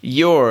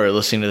You're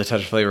listening to the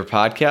Touch of Flavor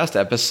podcast,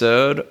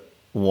 episode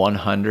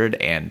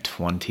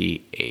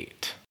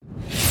 128.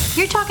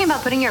 You're talking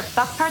about putting your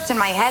butt parts in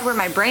my head where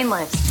my brain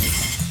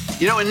lives.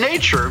 You know, in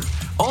nature,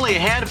 only a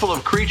handful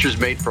of creatures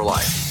mate for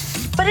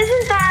life. But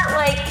isn't that,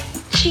 like,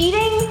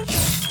 cheating?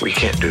 We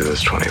can't do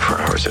this 24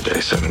 hours a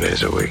day, 7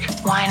 days a week.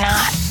 Why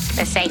not?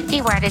 The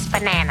safety word is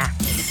banana.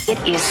 It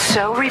is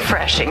so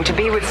refreshing to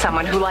be with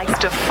someone who likes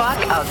to fuck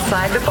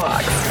outside the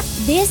box.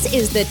 This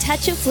is the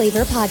Touch of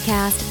Flavor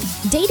podcast.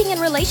 Dating and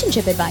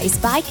relationship advice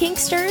by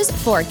Kinksters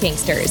for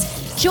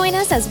Kinksters. Join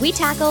us as we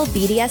tackle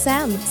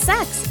BDSM,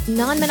 sex,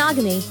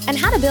 non-monogamy, and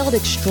how to build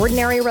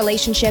extraordinary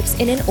relationships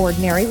in an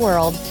ordinary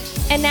world.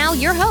 And now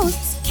your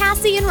hosts,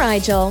 Cassie and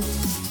Rigel.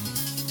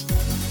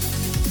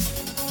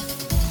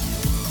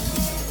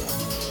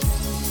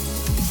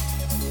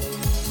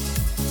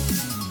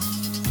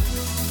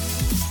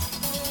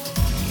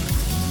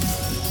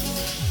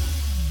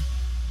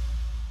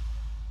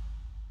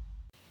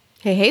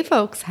 Hey,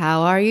 folks,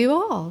 how are you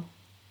all?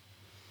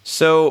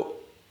 So,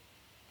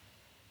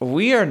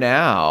 we are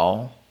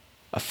now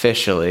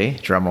officially,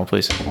 drumroll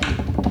please,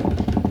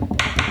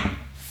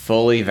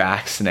 fully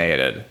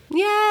vaccinated.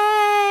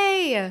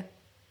 Yay!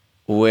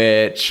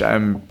 Which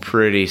I'm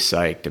pretty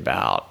psyched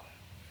about.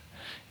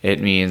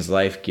 It means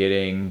life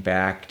getting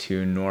back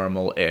to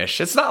normal-ish.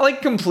 It's not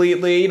like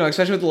completely,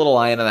 especially with the little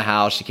lion in the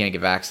house, she can't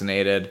get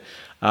vaccinated.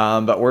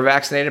 But we're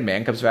vaccinated,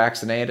 Man Cub's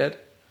vaccinated.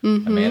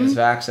 Mm-hmm. Amanda's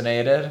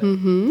vaccinated.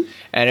 Mm-hmm.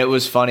 And it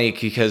was funny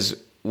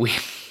because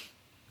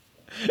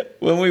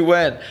when we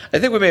went, I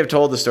think we may have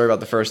told the story about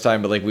the first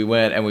time, but we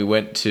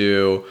went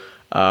to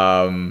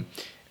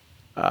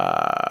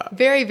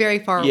very, very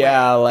far away.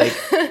 Yeah,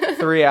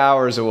 3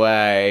 hours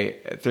away,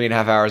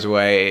 3.5 hours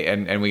away,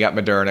 and we got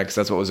Moderna because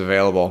that's what was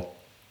available.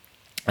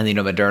 And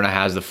Moderna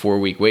has the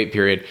 4-week wait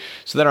period.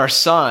 So then our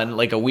son,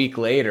 a week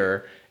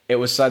later, it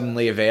was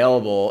suddenly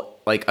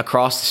available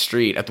across the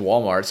street at the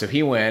Walmart. So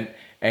he went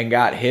and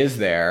got his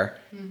there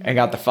and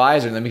got the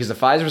Pfizer. And then because the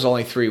Pfizer was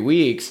only 3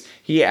 weeks,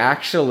 he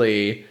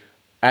actually,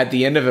 at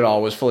the end of it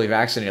all, was fully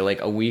vaccinated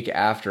a week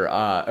after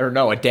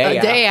a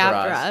day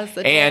after us.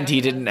 And he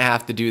didn't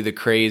have to do the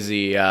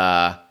crazy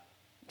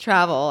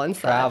travel and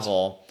stuff.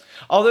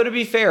 Although, to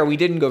be fair, we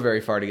didn't go very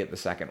far to get the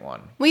second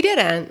one. We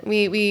didn't.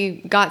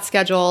 We got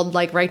scheduled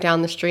right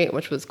down the street,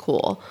 which was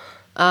cool.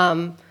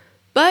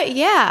 But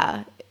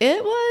yeah,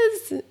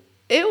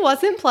 it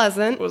wasn't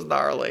pleasant. It was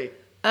gnarly.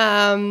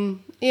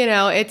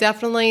 It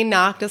definitely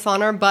knocked us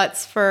on our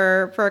butts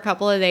for a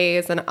couple of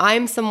days. And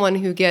I'm someone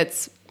who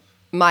gets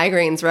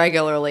migraines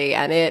regularly,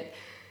 and it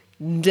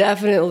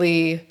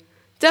definitely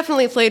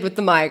played with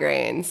the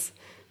migraines.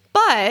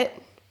 But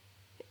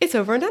it's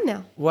over and done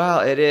now. Well,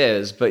 it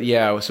is. But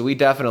yeah, so we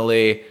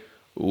definitely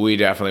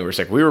were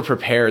sick. We were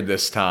prepared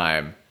this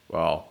time.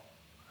 Well,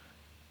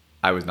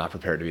 I was not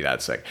prepared to be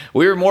that sick.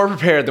 We were more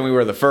prepared than we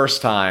were the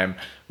first time.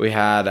 We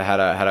had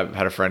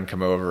a friend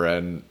come over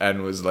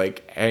and was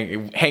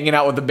hanging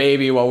out with the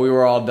baby while we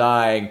were all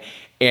dying,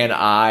 and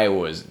I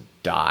was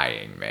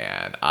dying,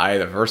 man.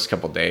 The first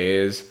couple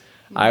days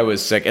I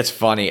was sick. It's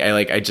funny.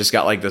 I just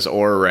got this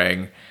Oura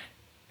ring,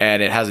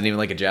 and it hasn't even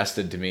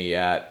adjusted to me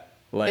yet.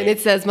 And it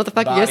says,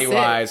 "Motherfucker, you're sick."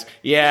 Body-wise,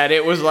 yeah. And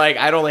it was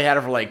I'd only had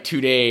it for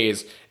 2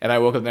 days, and I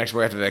woke up the next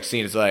morning after the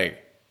vaccine. It's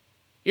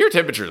your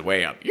temperature's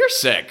way up. You're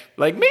sick.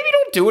 Maybe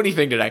don't do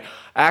anything today.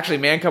 Actually,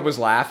 Man Cub was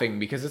laughing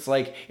because it's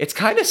it's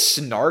kind of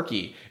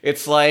snarky.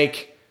 It's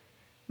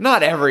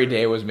not every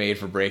day was made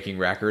for breaking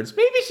records.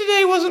 Maybe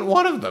today wasn't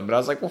one of them. But I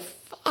was well,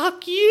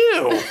 fuck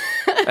you.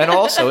 And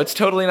also, it's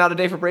totally not a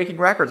day for breaking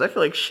records. I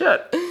feel like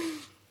shit.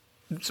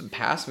 Some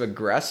passive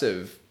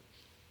aggressive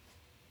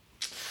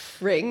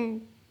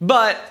ring.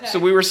 But, so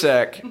we were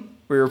sick.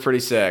 We were pretty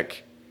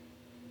sick.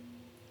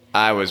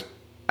 I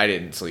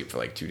didn't sleep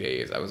for 2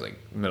 days. I was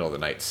middle of the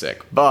night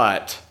sick.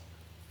 But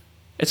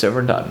it's over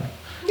and done.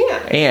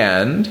 Yeah.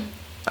 And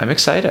I'm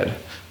excited.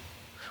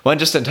 Well, and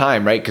just in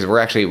time, right? Because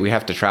we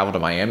have to travel to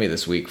Miami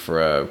this week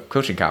for a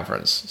coaching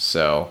conference.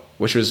 So,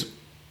 which was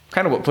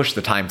kind of what pushed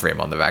the time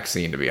frame on the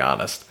vaccine, to be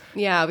honest.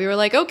 Yeah, we were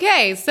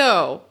okay,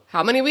 so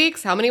how many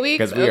weeks?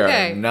 Because we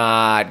are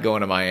not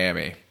going to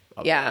Miami.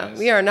 Yeah,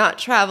 we are not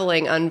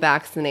traveling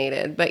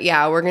unvaccinated. But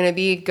yeah, we're going to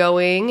be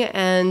going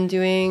and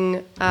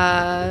doing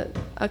a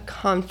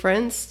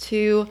conference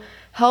to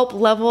help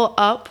level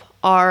up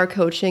our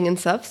coaching and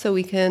stuff so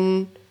we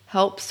can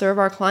help serve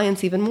our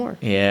clients even more.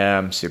 Yeah,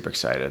 I'm super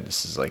excited.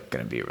 This is going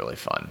to be really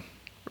fun.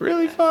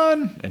 Really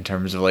fun in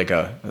terms of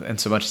and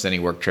so much as any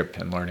work trip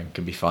and learning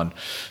can be fun.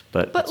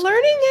 But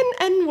learning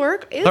and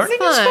work is learning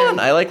fun. is fun.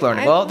 I like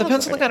learning. Well, it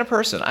depends on the kind of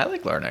person. I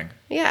like learning.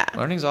 Yeah.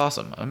 Learning's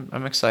awesome.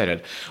 I'm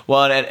excited.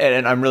 Well,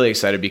 and I'm really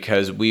excited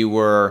because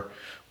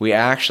we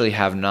actually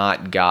have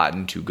not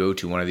gotten to go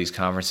to one of these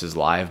conferences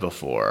live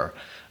before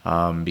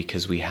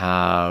because we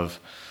have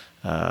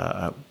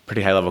a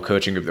pretty high level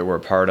coaching group that we're a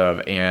part of,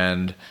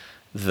 and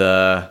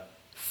the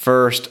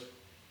first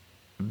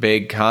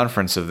big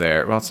conference of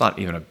theirs, well, it's not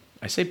even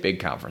I say big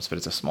conference, but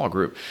it's a small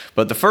group,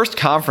 but the first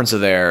conference of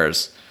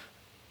theirs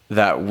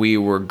that we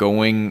were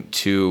going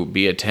to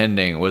be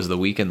attending was the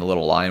weekend the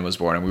little lion was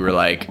born, and we were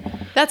like,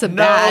 That's a no,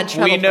 bad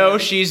trouble. we know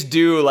she's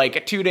due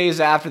like 2 days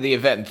after the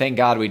event, and thank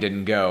God we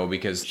didn't go,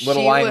 because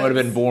little lion would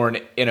have been born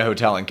in a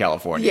hotel in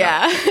California.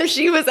 Yeah,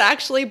 she was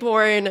actually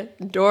born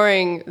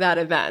during that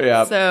event.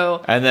 Yeah.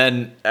 So, and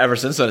then ever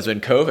since then it's been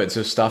COVID,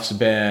 so stuff's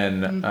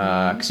been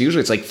because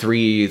usually it's like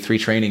three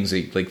trainings,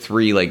 like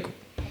three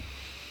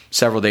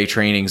several day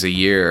trainings a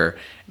year,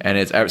 and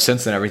it's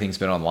since then everything's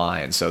been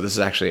online. So this is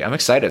actually, I'm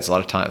excited. It's a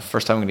lot of time.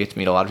 First time I'm gonna get to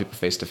meet a lot of people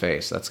face to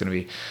face. That's gonna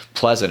be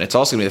pleasant. It's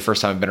also gonna be the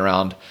first time I've been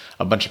around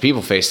a bunch of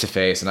people face to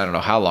face, and I don't know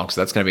how long. So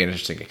that's gonna be an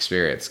interesting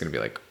experience. It's gonna be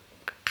like,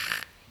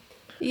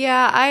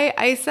 yeah,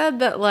 I said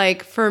that,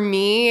 like, for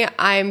me,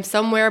 I'm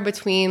somewhere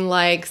between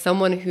like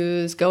someone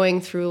who's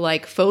going through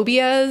like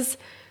phobias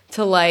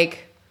to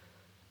like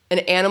an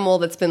animal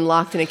that's been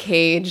locked in a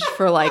cage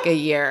for like a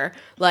year.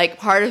 Like,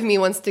 part of me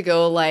wants to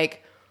go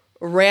like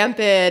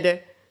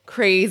rampant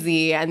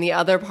crazy, and the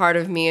other part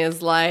of me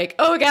is like,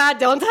 oh God,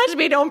 don't touch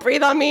me, don't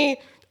breathe on me,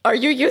 are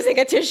you using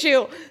a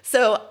tissue?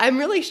 So I'm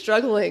really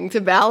struggling to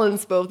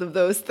balance both of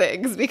those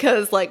things,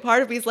 because like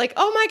part of me is like,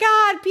 oh my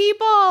God,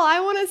 people, I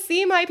want to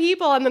see my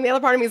people, and then the other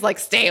part of me is like,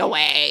 stay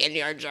away in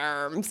your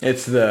germs.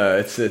 it's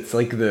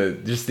like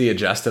the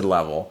adjusted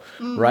level,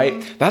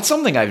 right? That's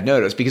something I've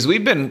noticed, because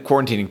we've been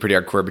quarantining pretty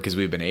hardcore because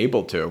we've been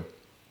able to,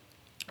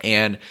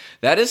 and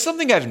that is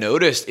something I've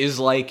noticed is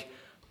like,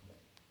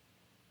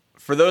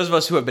 for those of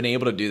us who have been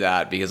able to do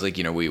that because, like,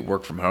 you know, we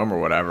work from home or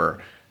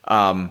whatever,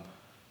 I've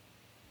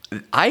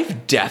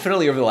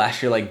definitely over the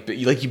last year, like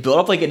you build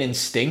up like an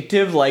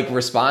instinctive like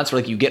response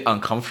where like you get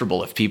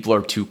uncomfortable if people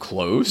are too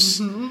close.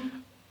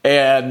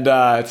 And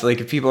it's like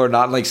if people are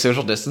not in like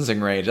social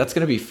distancing range, that's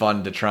going to be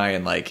fun to try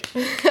and like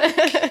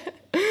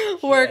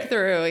work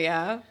through,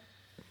 yeah.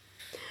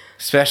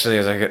 Especially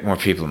as I get more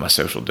people in my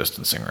social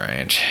distancing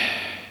range.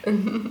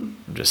 I'm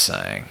just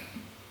saying.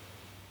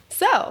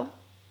 So,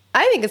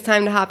 I think it's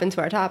time to hop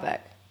into our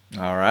topic.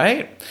 All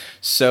right.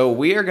 So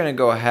we are going to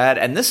go ahead,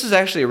 and this is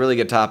actually a really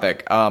good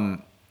topic.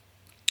 And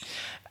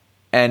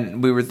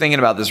we were thinking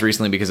about this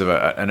recently because of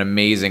an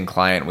amazing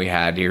client we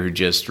had here who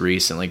just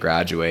recently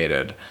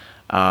graduated,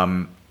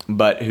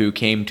 but who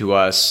came to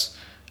us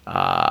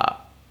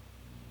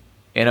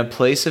in a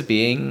place of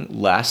being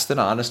less than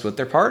honest with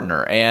their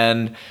partner.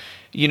 And,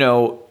 you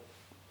know,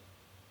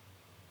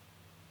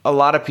 a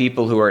lot of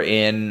people who are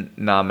in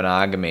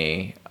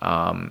non-monogamy,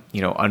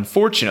 you know,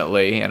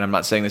 unfortunately, and I'm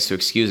not saying this to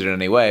excuse it in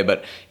any way,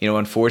 but, you know,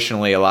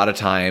 unfortunately, a lot of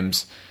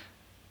times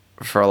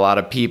for a lot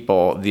of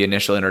people, the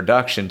initial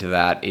introduction to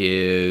that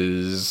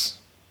is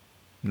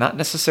not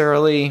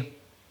necessarily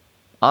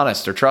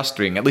honest or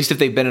trusting, at least if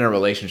they've been in a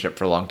relationship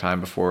for a long time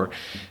before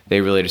they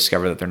really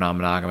discover that they're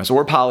non-monogamous,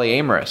 or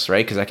polyamorous,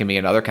 right? Because that can be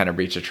another kind of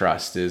breach of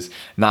trust, is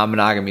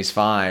non-monogamy is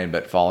fine,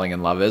 but falling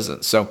in love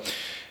isn't. So,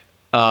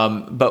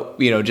 but,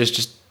 you know,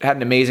 just had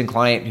an amazing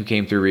client who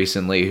came through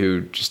recently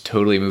who just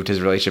totally moved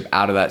his relationship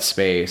out of that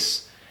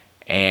space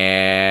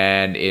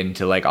and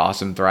into like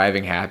awesome,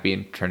 thriving, happy,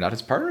 and turned out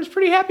his partner was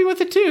pretty happy with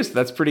it too. So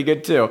that's pretty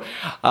good too.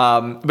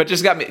 But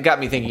just got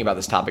me thinking about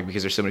this topic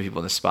because there's so many people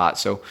in this spot.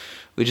 So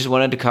we just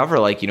wanted to cover,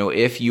 like, you know,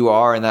 if you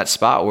are in that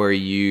spot where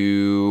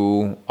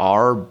you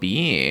are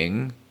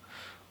being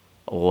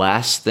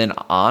less than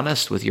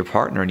honest with your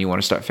partner and you want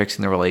to start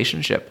fixing the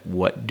relationship,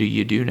 what do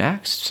you do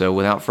next? So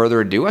without further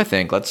ado, I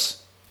think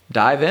let's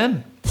dive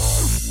in.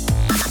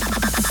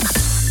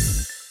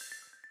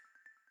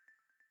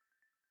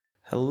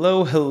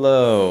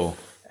 Hello,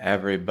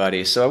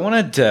 everybody. So I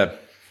wanted to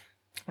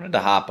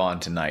hop on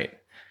tonight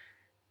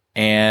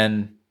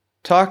and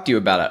talk to you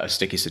about a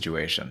sticky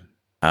situation,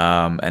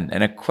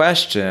 and a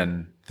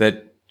question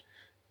that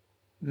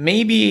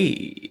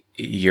maybe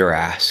you're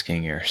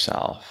asking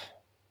yourself.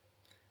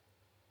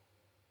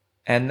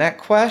 And that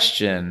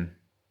question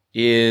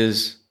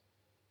is,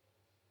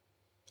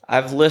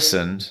 I've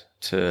listened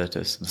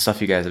to some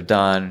stuff you guys have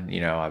done.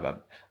 You know, I've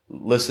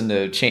listened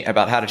to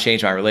about how to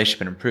change my relationship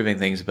and improving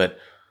things, but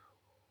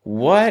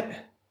what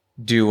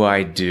do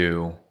I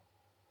do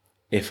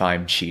if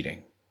I'm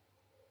cheating?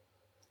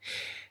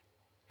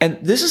 And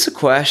this is a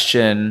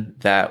question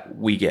that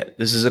we get.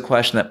 This is a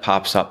question that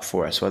pops up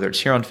for us, whether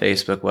it's here on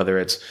Facebook, whether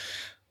it's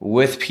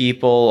with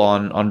people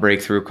on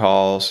breakthrough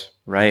calls,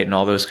 right? And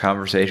all those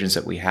conversations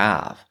that we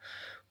have.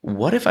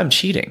 What if I'm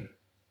cheating?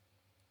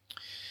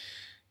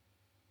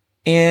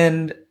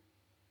 And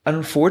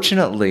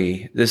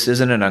unfortunately, this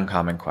isn't an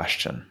uncommon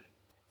question.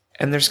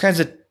 And there's kinds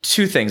of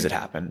two things that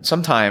happen.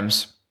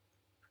 Sometimes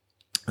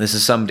this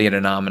is somebody in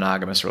a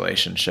non-monogamous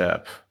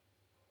relationship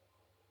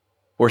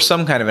or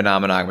some kind of a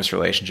non-monogamous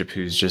relationship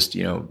who's just,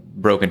 you know,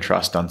 broken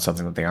trust on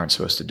something that they aren't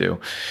supposed to do.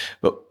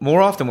 But more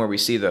often where we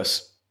see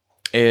this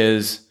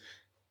is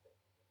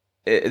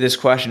this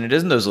question. It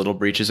isn't those little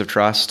breaches of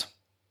trust,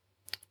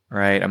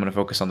 right? I'm going to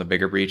focus on the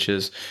bigger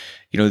breaches.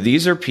 You know,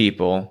 these are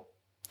people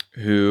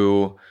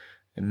who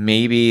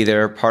maybe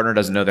their partner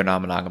doesn't know they're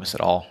non-monogamous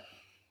at all.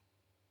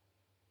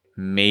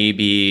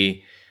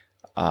 Maybe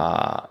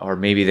or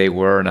maybe they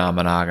were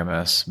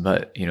non-monogamous,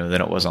 but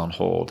then it was on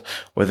hold,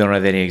 or they don't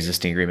have any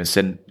existing agreements.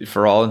 And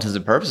for all intents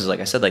and purposes, like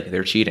I said, like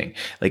they're cheating,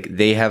 like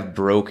they have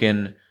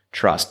broken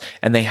trust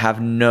and they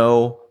have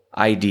no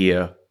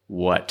idea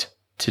what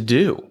to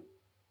do,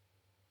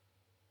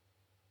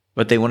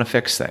 but they want to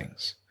fix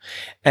things.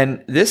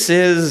 And this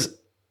is,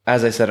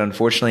 as I said,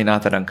 unfortunately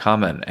not that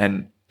uncommon.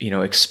 And,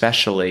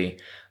 especially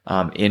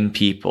in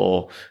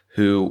people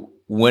who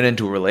went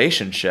into a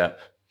relationship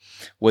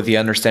with the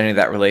understanding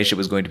that relationship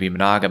was going to be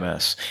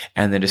monogamous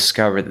and then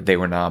discovered that they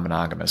were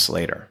non-monogamous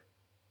later,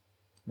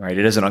 right?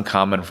 It isn't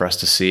uncommon for us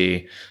to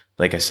see,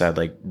 like I said,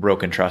 like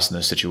broken trust in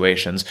those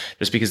situations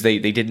just because they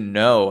didn't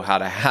know how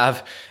to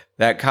have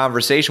that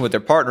conversation with their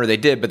partner. They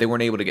did, but they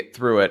weren't able to get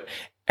through it.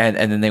 And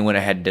then they went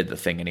ahead and did the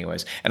thing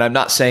anyways. And I'm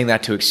not saying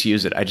that to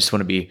excuse it. I just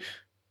want to be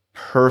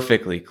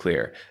perfectly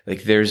clear.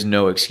 Like there's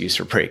no excuse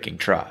for breaking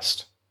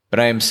trust, but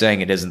I am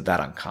saying it isn't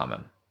that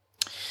uncommon.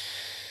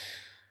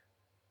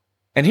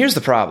 And here's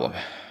the problem,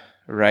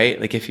 right?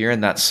 Like if you're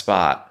in that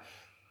spot,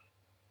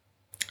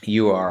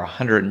 you are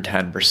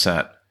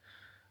 110%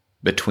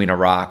 between a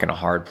rock and a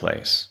hard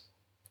place.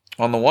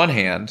 On the one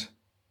hand,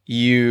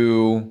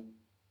 you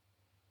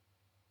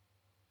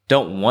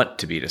don't want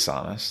to be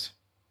dishonest,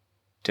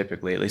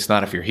 typically, at least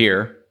not if you're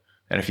here.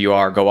 And if you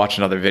are, go watch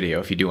another video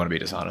if you do want to be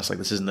dishonest. Like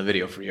this isn't the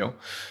video for you,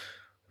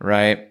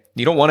 right?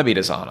 You don't want to be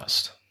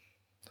dishonest,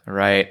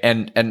 right?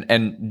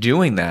 And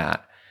doing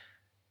that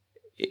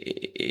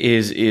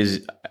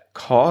is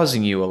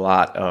causing you a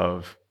lot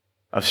of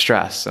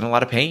stress and a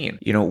lot of pain,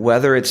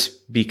 whether it's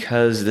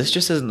because this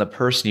just isn't the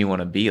person you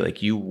want to be.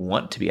 Like you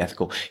want to be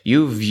ethical.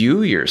 You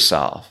view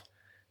yourself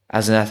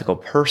as an ethical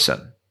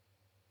person,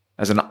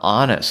 as an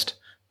honest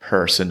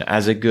person,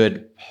 as a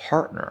good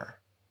partner.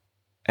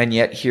 And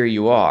yet here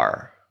you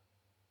are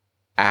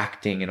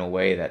acting in a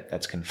way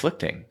that's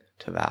conflicting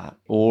to that.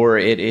 Or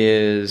it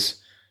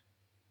is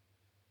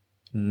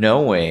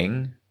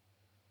knowing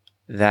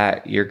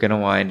that you're going to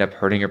wind up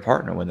hurting your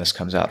partner when this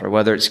comes out, or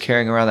whether it's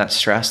carrying around that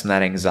stress and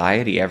that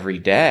anxiety every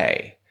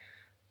day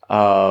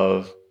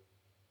of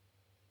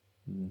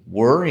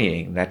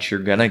worrying that you're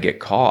going to get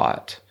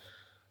caught,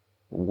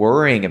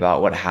 worrying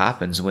about what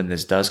happens when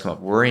this does come up,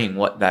 worrying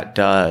what that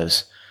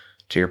does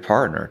to your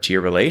partner, to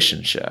your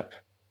relationship.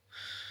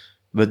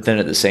 But then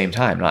at the same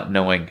time, not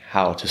knowing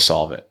how to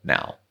solve it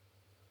now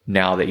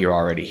that you're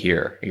already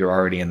here, you're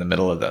already in the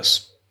middle of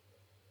this.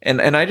 And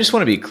I just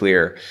want to be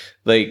clear,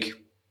 like,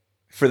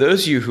 for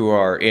those of you who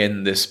are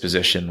in this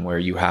position where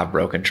you have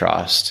broken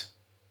trust,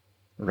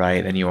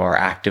 right, and you are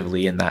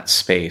actively in that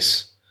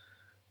space,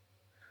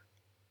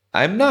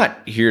 I'm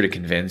not here to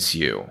convince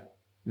you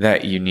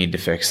that you need to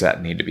fix that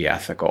and need to be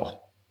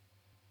ethical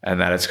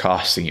and that it's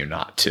costing you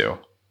not to,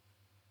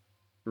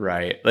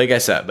 right? Like I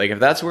said, like if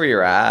that's where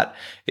you're at,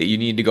 you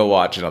need to go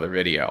watch another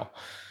video.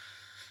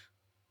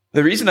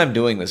 The reason I'm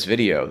doing this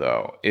video,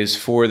 though, is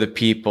for the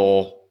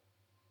people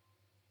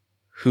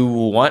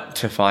who want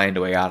to find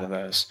a way out of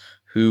this,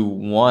 who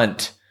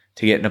want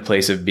to get in a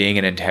place of being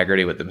in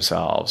integrity with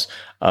themselves,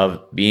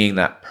 of being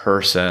that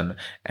person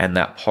and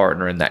that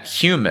partner and that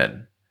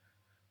human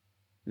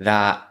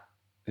that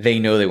they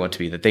know they want to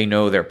be, that they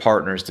know their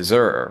partners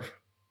deserve.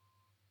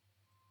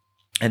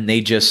 And they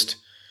just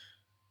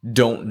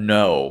don't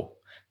know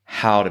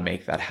how to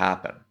make that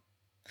happen.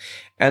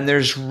 And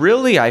there's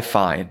really, I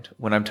find,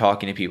 when I'm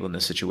talking to people in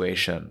this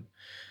situation,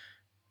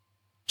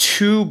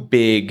 two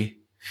big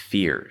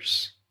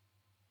fears.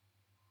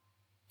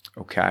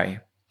 Okay?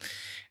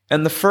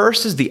 And the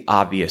first is the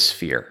obvious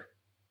fear.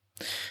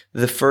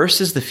 The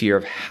first is the fear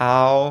of,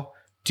 how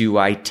do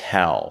I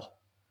tell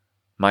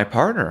my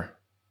partner?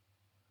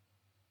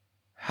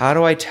 How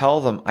do I tell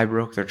them I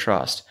broke their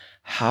trust?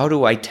 How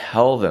do I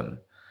tell them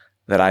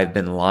that I've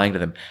been lying to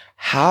them?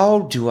 How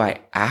do I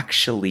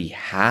actually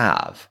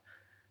have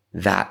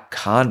that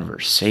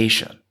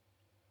conversation?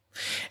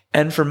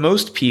 And for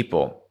most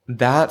people,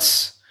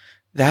 that's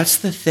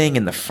the thing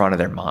in the front of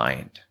their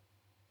mind,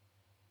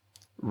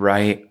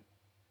 right?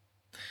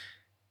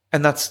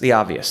 And that's the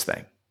obvious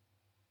thing.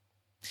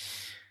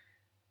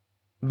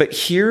 But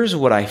here's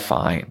what I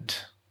find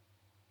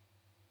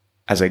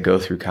as I go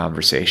through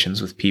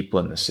conversations with people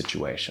in this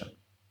situation.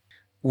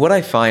 What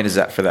I find is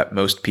that for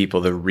most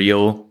people, the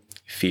real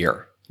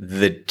fear,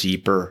 the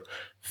deeper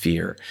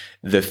fear,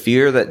 the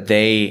fear that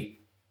they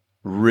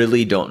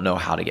really don't know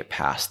how to get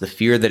past, the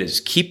fear that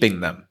is keeping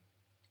them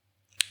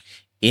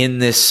in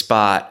this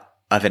spot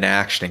of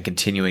inaction and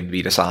continuing to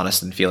be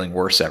dishonest and feeling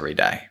worse every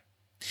day,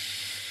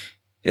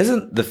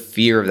 isn't the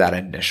fear of that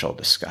initial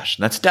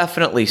discussion. That's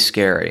definitely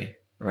scary,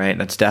 right?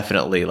 And that's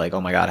definitely like,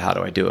 oh my God, how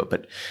do I do it?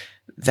 But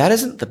that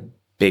isn't the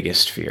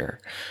biggest fear.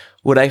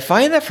 What I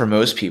find that for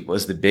most people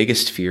is the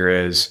biggest fear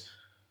is,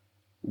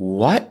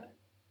 what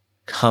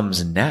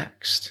comes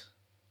next?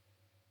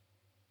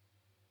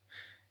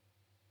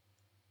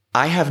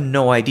 I have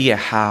no idea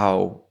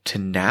how to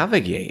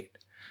navigate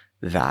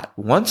that.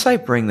 Once I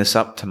bring this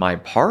up to my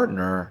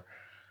partner,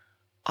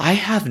 I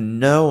have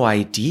no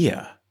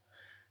idea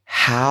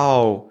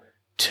how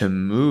to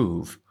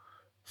move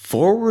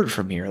forward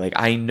from here, like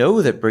I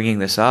know that bringing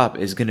this up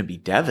is going to be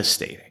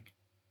devastating.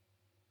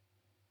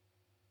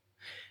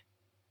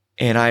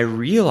 And I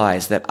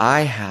realize that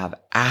I have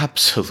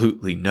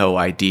absolutely no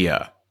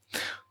idea,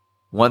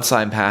 once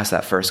I'm past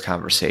that first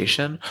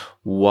conversation,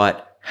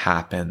 what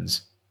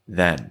happens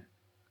then.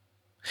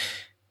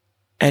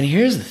 And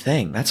here's the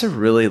thing, that's a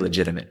really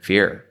legitimate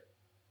fear,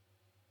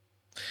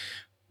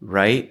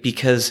 right?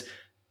 Because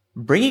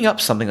bringing up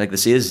something like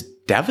this is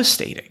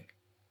devastating,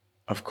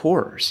 of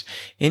course.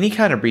 Any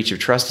kind of breach of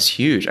trust is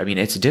huge. I mean,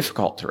 it's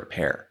difficult to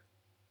repair,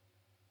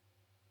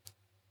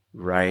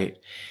 right?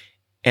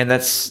 And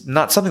that's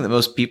not something that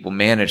most people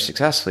manage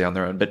successfully on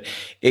their own, but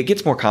it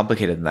gets more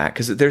complicated than that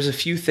because there's a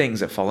few things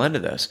that fall into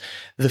this.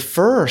 The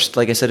first,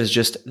 like I said, is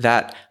just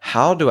that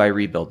how do I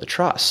rebuild the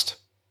trust?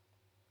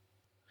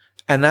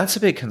 And that's a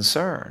big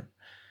concern.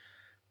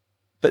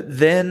 But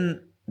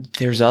then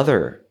there's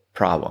other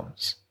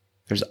problems.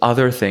 There's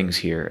other things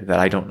here that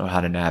I don't know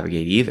how to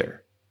navigate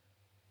either.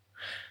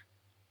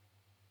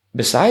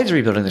 Besides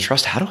rebuilding the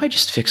trust, how do I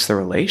just fix the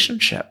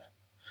relationship?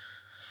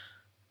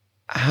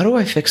 How do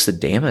I fix the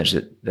damage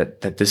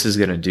that this is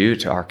going to do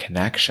to our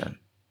connection,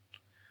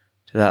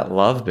 to that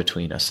love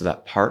between us, to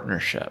that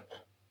partnership?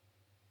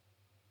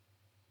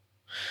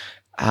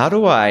 How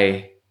do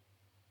I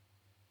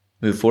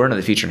move forward into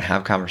the future and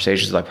have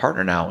conversations with my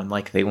partner now when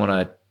like they want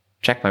to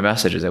check my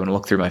messages, they want to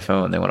look through my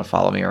phone, they want to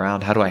follow me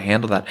around? How do I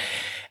handle that?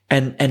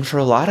 And for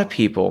a lot of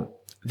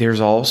people,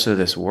 there's also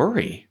this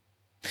worry,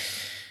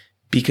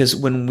 because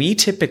when we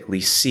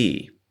typically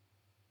see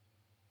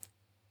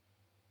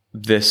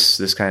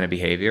this kind of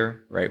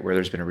behavior, right, where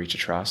there's been a breach of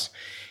trust,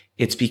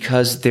 it's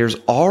because there's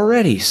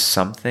already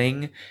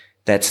something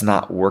that's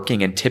not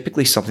working, and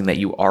typically something that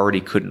you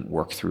already couldn't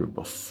work through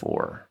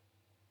before.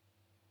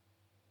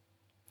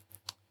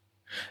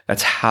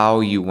 That's how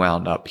you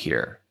wound up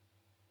here,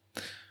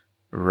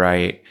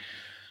 right?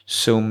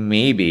 So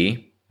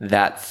maybe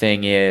that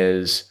thing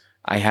is,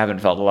 I haven't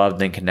felt loved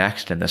and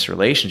connected in this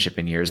relationship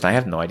in years, and I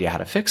have no idea how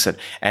to fix it.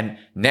 And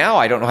now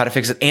I don't know how to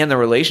fix it, and the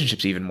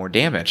relationship's even more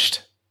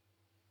damaged.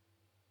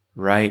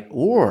 Right?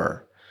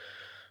 Or,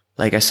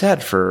 like I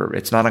said,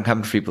 it's not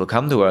uncommon for people to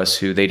come to us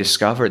who they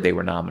discovered they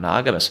were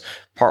non-monogamous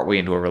partway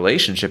into a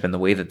relationship, and the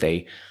way that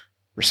they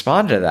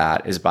respond to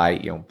that is by,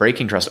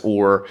 breaking trust,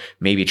 or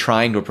maybe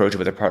trying to approach it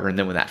with their partner, and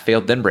then when that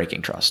failed, then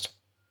breaking trust.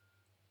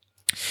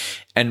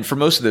 And for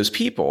most of those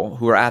people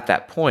who are at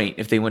that point,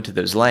 if they went to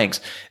those lengths,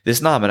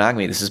 this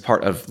non-monogamy, this is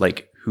part of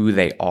like who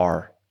they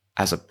are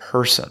as a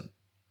person.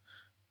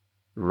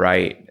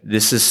 Right?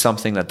 This is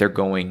something that they're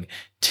going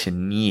to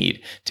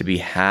need to be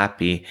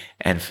happy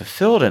and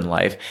fulfilled in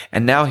life.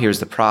 And now here's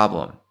the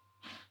problem.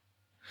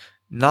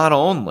 Not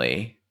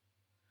only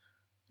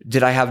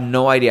did I have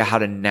no idea how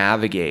to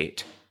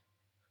navigate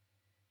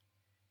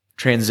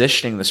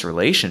transitioning this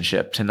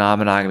relationship to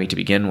non-monogamy to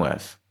begin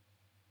with,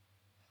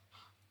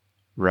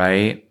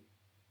 right?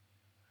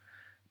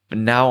 But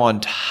now on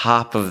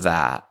top of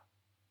that,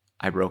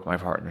 I broke my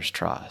partner's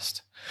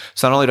trust.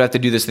 So not only do I have to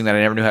do this thing that I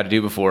never knew how to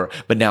do before,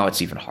 but now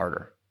it's even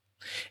harder.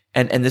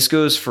 And this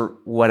goes for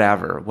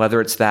whatever,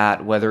 whether it's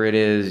that, whether it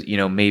is,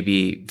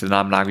 maybe the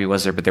non-monogamy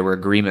was there, but there were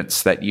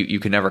agreements that you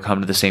could never come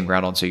to the same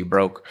ground on, so you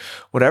broke.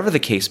 Whatever the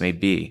case may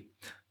be,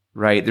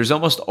 right? There's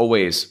almost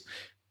always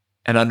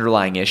an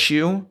underlying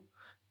issue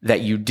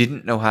that you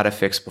didn't know how to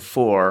fix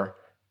before,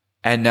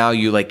 and now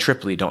you like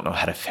triply don't know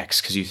how to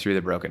fix because you threw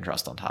the broken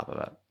trust on top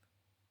of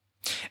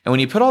it. And when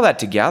you put all that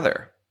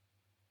together,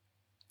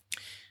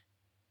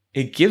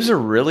 it gives a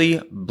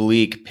really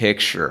bleak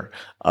picture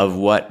of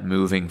what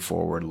moving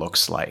forward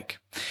looks like.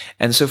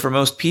 And so for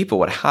most people,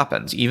 what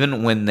happens,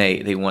 even when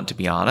they want to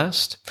be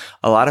honest,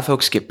 a lot of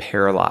folks get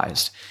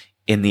paralyzed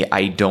in the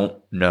I don't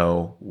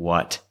know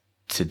what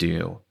to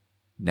do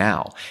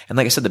now. And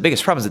like I said, the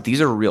biggest problem is that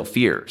these are real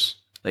fears.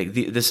 Like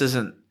this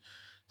isn't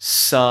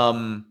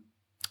some,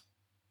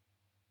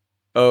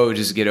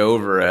 just get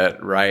over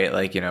it, right?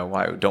 Like,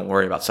 why don't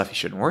worry about stuff you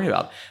shouldn't worry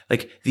about.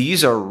 Like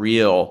these are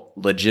real,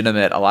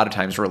 legitimate, a lot of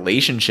times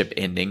relationship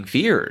ending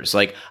fears.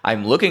 Like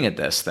I'm looking at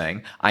this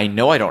thing. I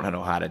know I don't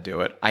know how to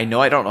do it. I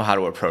know I don't know how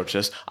to approach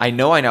this. I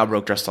know I now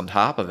broke trust on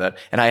top of it,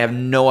 and I have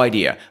no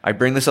idea. I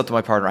bring this up to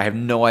my partner. I have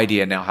no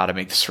idea now how to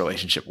make this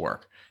relationship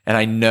work. And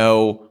I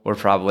know we're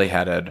probably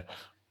headed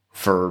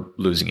for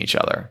losing each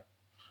other.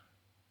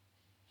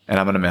 And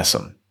I'm going to miss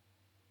him.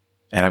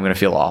 And I'm going to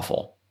feel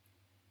awful.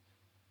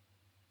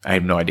 I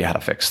have no idea how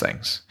to fix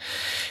things.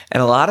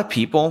 And a lot of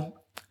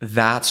people,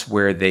 that's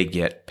where they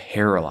get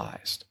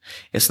paralyzed.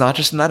 It's not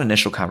just in that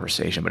initial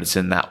conversation, but it's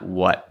in that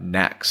what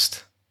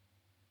next.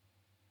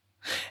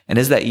 And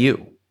is that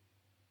you?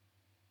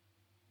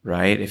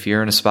 Right? If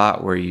you're in a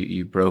spot where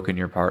you've broken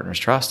your partner's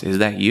trust, is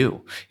that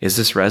you? Is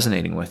this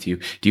resonating with you?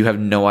 Do you have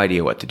no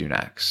idea what to do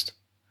next?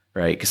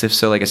 Right? Because if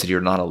so, like I said,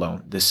 you're not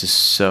alone. This is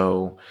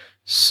so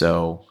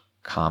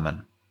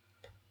common.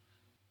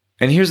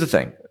 And here's the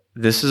thing.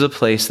 This is a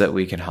place that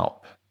we can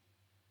help,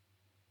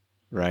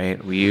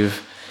 right? We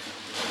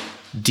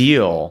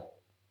deal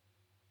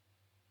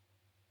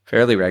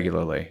fairly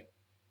regularly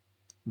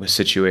with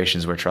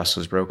situations where trust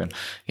was broken.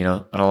 And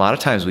a lot of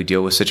times we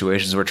deal with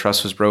situations where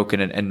trust was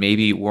broken, and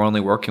maybe we're only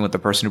working with the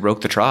person who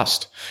broke the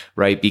trust,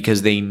 right?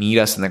 Because they need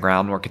us in the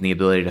groundwork and the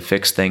ability to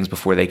fix things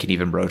before they can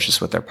even broach this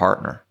with their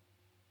partner.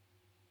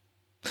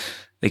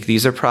 Like,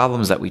 these are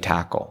problems that we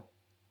tackle.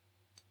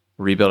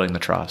 Rebuilding the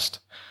trust,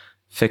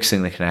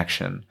 fixing the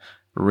connection,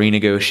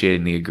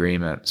 renegotiating the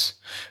agreements,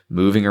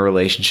 moving a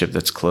relationship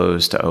that's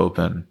closed to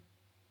open,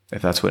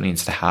 if that's what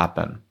needs to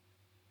happen,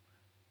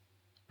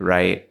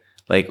 right?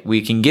 Like,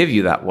 we can give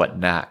you that what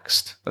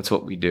next. That's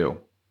what we do.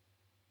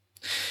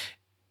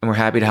 And we're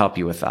happy to help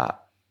you with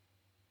that,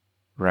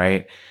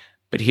 right?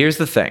 But here's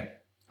the thing.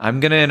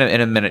 I'm going to,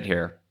 in a minute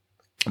here,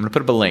 I'm going to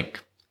put up a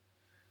link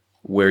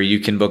where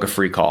you can book a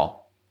free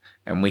call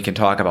and we can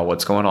talk about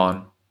what's going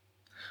on,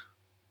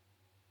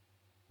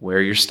 where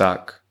you're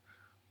stuck,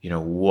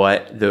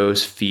 what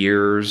those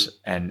fears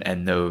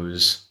and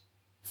those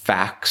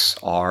facts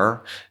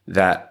are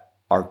that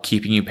are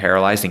keeping you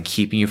paralyzed and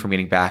keeping you from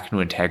getting back into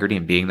integrity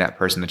and being that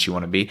person that you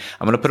want to be.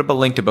 I'm going to put up a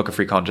link to book a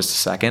free call in just a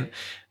second,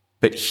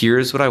 but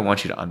here's what I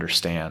want you to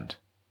understand.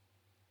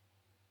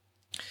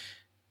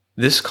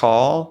 This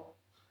call,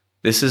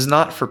 this is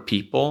not for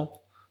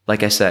people,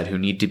 like I said, who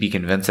need to be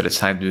convinced that it's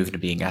time to move into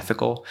being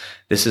ethical.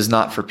 This is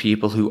not for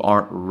people who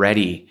aren't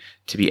ready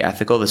to be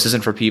ethical. This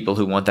isn't for people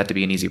who want that to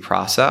be an easy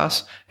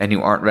process and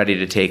who aren't ready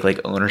to take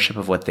ownership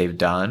of what they've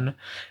done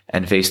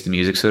and face the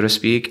music, so to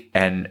speak,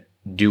 and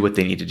do what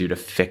they need to do to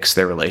fix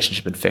their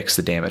relationship and fix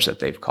the damage that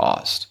they've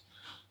caused,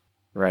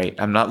 right?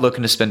 I'm not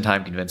looking to spend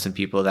time convincing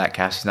people of that.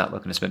 Cassie's not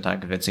looking to spend time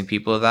convincing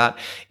people of that.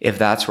 If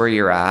that's where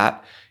you're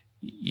at,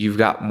 you've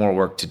got more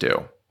work to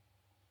do,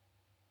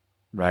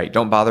 right?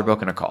 Don't bother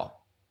booking a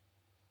call.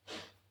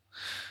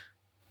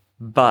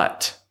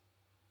 But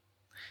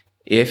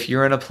if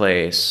you're in a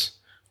place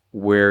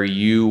where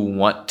you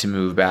want to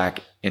move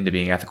back into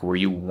being ethical, where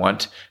you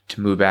want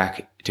to move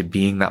back to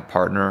being that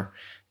partner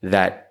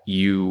that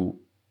you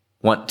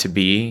want to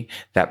be,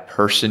 that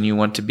person you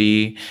want to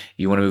be,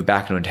 you want to move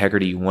back into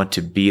integrity, you want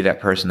to be that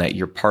person that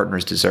your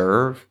partners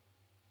deserve,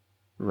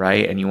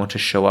 right? And you want to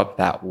show up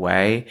that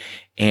way,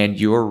 and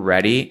you're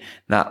ready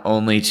not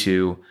only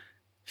to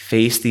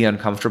face the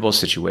uncomfortable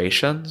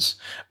situations,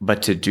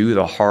 but to do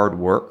the hard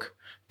work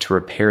to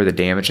repair the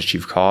damage that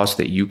you've caused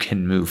so that you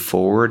can move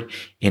forward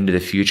into the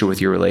future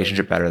with your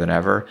relationship better than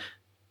ever,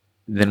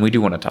 then we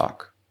do want to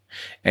talk.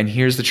 And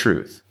here's the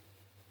truth.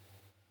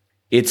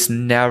 It's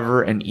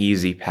never an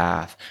easy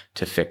path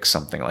to fix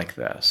something like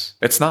this.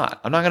 It's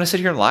not. I'm not going to sit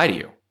here and lie to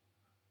you.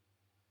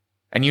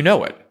 And you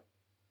know it,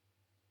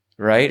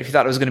 right? If you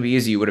thought it was going to be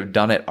easy, you would have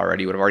done it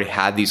already. You would have already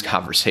had these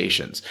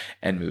conversations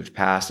and moved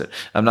past it.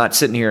 I'm not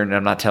sitting here and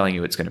I'm not telling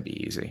you it's going to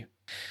be easy.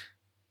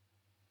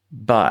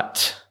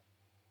 But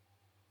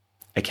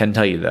I can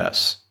tell you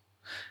this,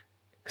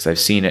 because I've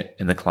seen it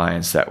in the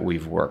clients that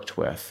we've worked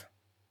with.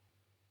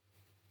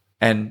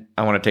 And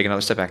I want to take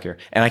another step back here.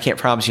 And I can't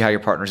promise you how your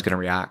partner is going to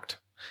react.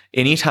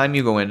 Anytime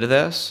you go into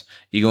this,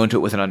 you go into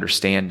it with an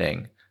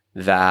understanding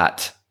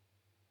that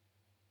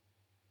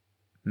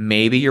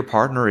maybe your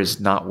partner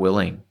is not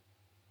willing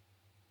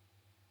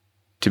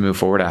to move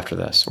forward after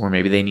this, or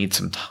maybe they need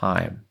some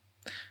time.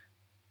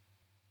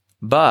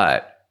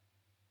 But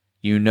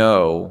you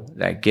know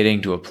that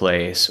getting to a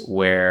place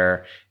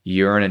where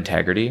you're in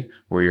integrity,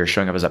 where you're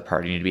showing up as that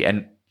partner you need to be,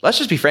 and let's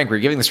just be frank, we're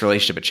giving this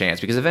relationship a chance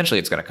because eventually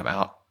it's going to come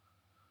out,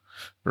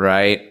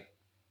 right?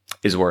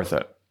 Is worth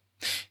it.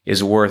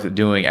 Is worth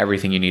doing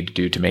everything you need to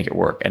do to make it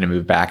work and to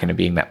move back into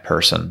being that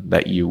person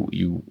that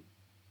you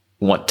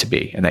want to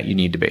be and that you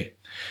need to be,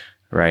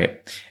 right?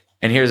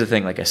 And here's the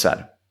thing, like I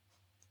said,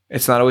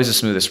 it's not always the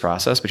smoothest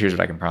process, but here's what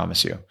I can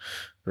promise you,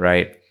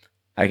 right?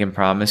 I can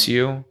promise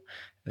you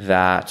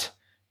that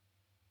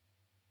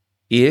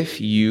if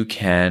you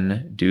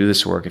can do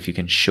this work, if you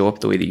can show up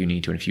the way that you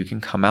need to, and if you can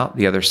come out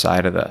the other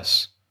side of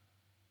this,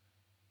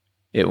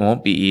 it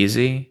won't be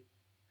easy,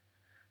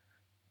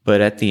 but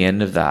at the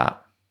end of that,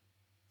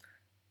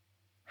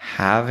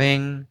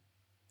 having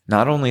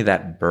not only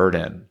that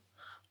burden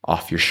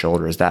off your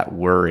shoulders, that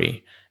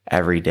worry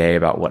every day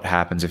about what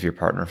happens if your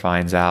partner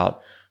finds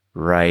out,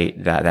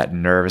 right? That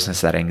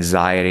nervousness, that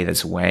anxiety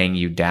that's weighing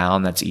you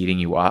down, that's eating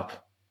you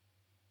up.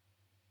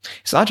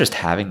 It's not just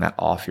having that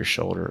off your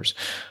shoulders,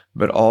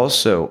 but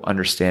also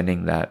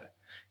understanding that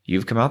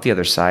you've come out the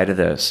other side of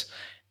this,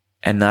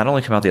 and not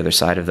only come out the other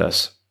side of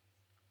this,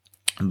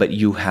 but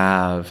you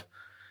have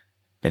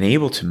been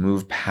able to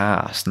move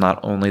past not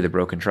only the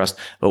broken trust,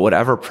 but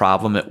whatever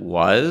problem it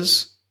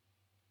was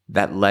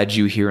that led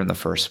you here in the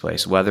first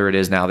place, whether it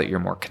is now that you're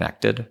more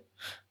connected,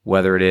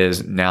 whether it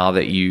is now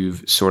that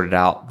you've sorted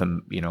out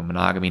the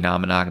monogamy,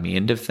 non-monogamy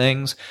end of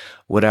things,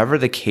 whatever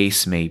the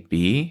case may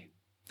be,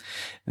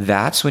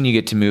 that's when you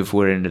get to move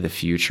forward into the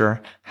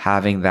future,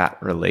 having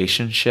that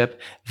relationship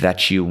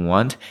that you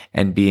want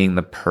and being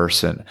the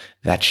person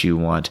that you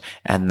want.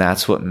 And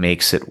that's what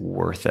makes it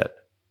worth it.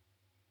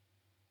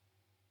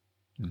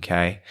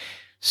 Okay.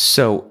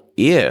 So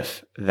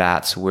if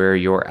that's where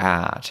you're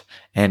at,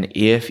 and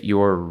if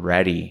you're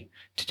ready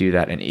to do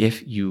that. And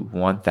if you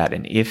want that,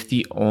 and if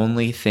the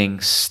only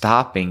thing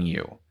stopping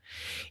you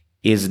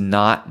is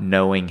not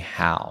knowing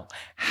how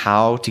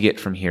to get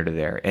from here to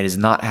there, it is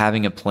not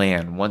having a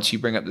plan. Once you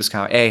bring up this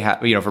for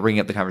bringing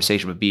up the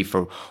conversation, but B,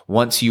 for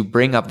once you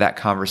bring up that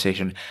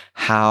conversation,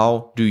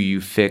 how do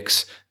you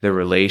fix the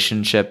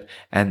relationship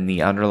and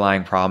the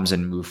underlying problems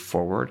and move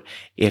forward?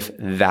 If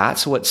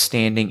that's what's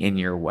standing in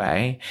your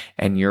way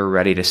and you're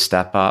ready to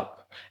step up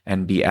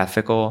and be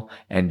ethical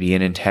and be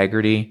in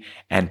integrity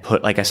and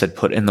put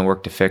in the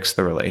work to fix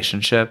the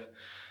relationship,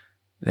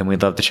 then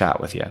we'd love to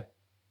chat with you.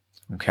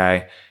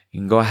 Okay. You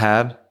can go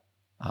ahead,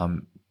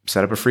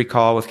 set up a free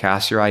call with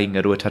Cassie or I. You can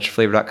go to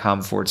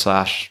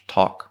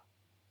atouchofflavor.com/talk.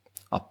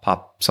 I'll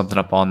pop something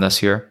up on this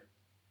here.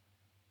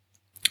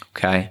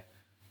 Okay.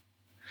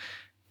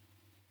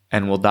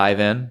 And we'll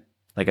dive in.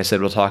 Like I said,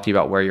 we'll talk to you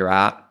about where you're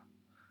at,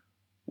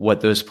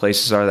 what those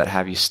places are that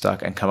have you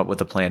stuck, and come up with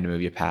a plan to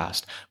move you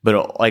past.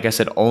 But like I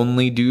said,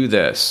 only do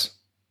this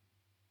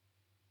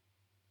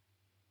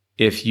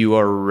if you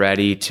are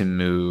ready to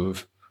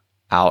move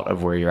out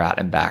of where you're at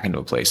and back into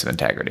a place of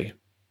integrity.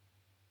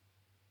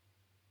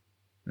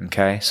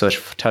 Okay, so it's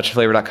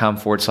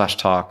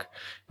touchofflavor.com/talk.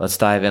 Let's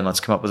dive in. Let's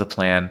come up with a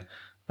plan.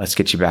 Let's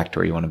get you back to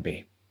where you want to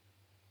be.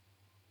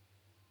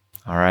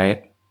 All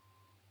right.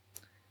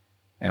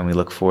 And we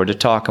look forward to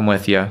talking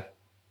with you,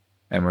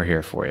 and we're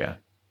here for you.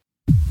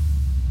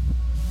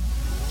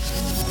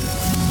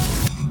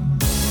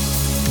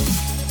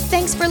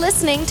 Thanks for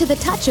listening to the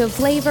Touch of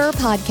Flavor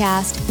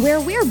podcast,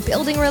 where we're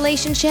building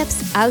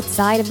relationships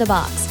outside of the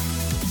box.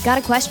 Got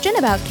a question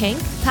about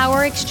kink,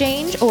 power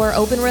exchange, or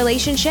open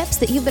relationships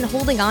that you've been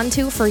holding on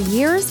to for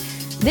years?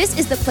 This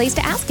is the place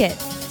to ask it.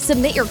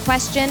 Submit your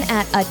question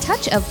at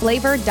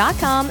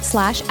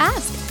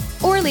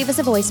atouchofflavor.com/ask or leave us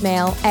a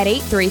voicemail at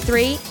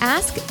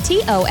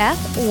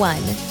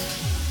 833-ASK-TOF1.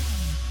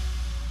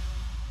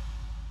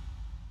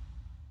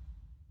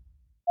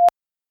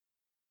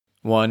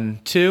 1,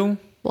 2.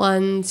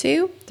 1,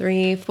 2,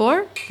 3,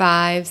 4,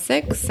 5,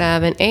 6,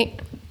 7,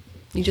 8.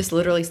 You just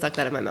literally stuck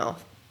that in my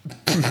mouth.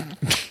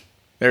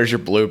 There's your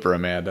blooper,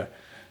 Amanda.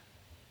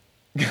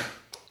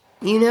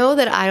 You know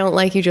that I don't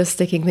like you just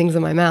sticking things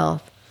in my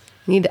mouth.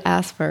 You need to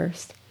ask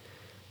first.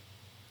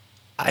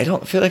 I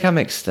don't feel like I'm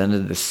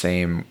extended the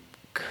same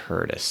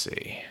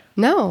courtesy.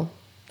 No,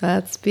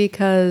 that's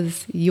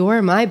because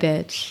you're my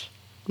bitch,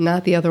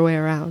 not the other way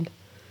around.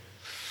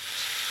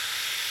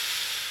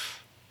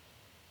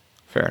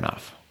 Fair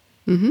enough.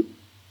 Mm-hmm.